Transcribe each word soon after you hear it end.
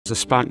So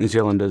Spark New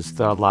Zealand is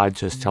the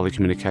largest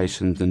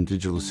telecommunications and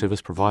digital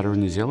service provider in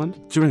New Zealand.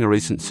 During a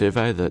recent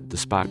survey that the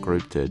Spark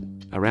Group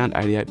did, around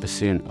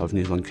 88% of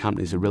New Zealand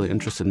companies are really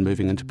interested in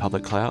moving into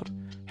public cloud.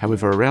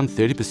 However, around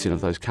 30%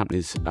 of those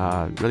companies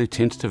are really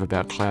tentative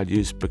about cloud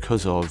use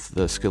because of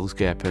the skills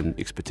gap and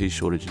expertise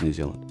shortage in New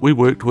Zealand. We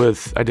worked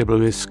with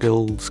AWS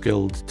Skills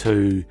Guild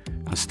to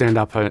stand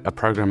up a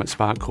program at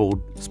Spark called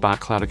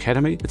Spark Cloud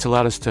Academy. It's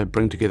allowed us to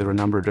bring together a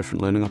number of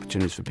different learning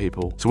opportunities for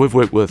people. So we've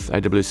worked with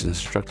AWS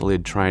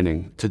instructor-led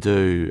training to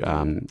do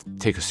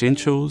tech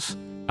essentials,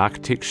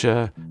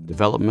 architecture,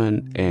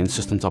 development and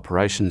systems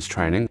operations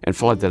training, and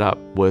followed that up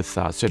with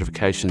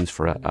certifications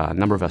for a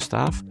number of our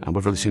staff.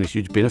 We've really seen a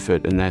huge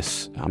benefit in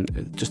this,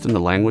 just in the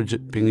language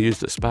being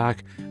used at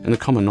Spark and the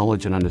common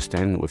knowledge and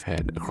understanding that we've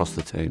had across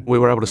the team. We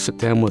were able to sit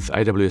down with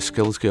AWS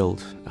Skills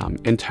Guild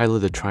and tailor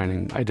the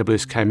training.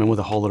 AWS came in with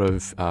a whole lot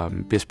of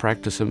best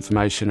practice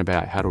information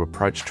about how to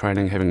approach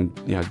training, having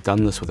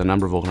done this with a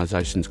number of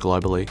organisations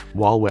globally.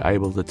 While we're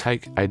able to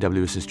take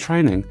AWS's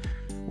training,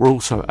 we're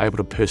also able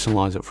to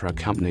personalise it for our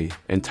company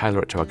and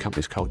tailor it to our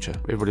company's culture.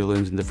 Everybody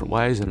learns in different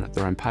ways and at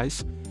their own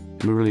pace.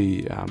 And we're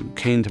really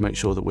keen to make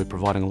sure that we're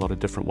providing a lot of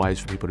different ways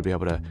for people to be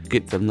able to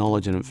get the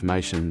knowledge and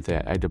information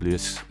that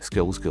AWS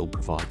Skills Guild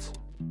provides.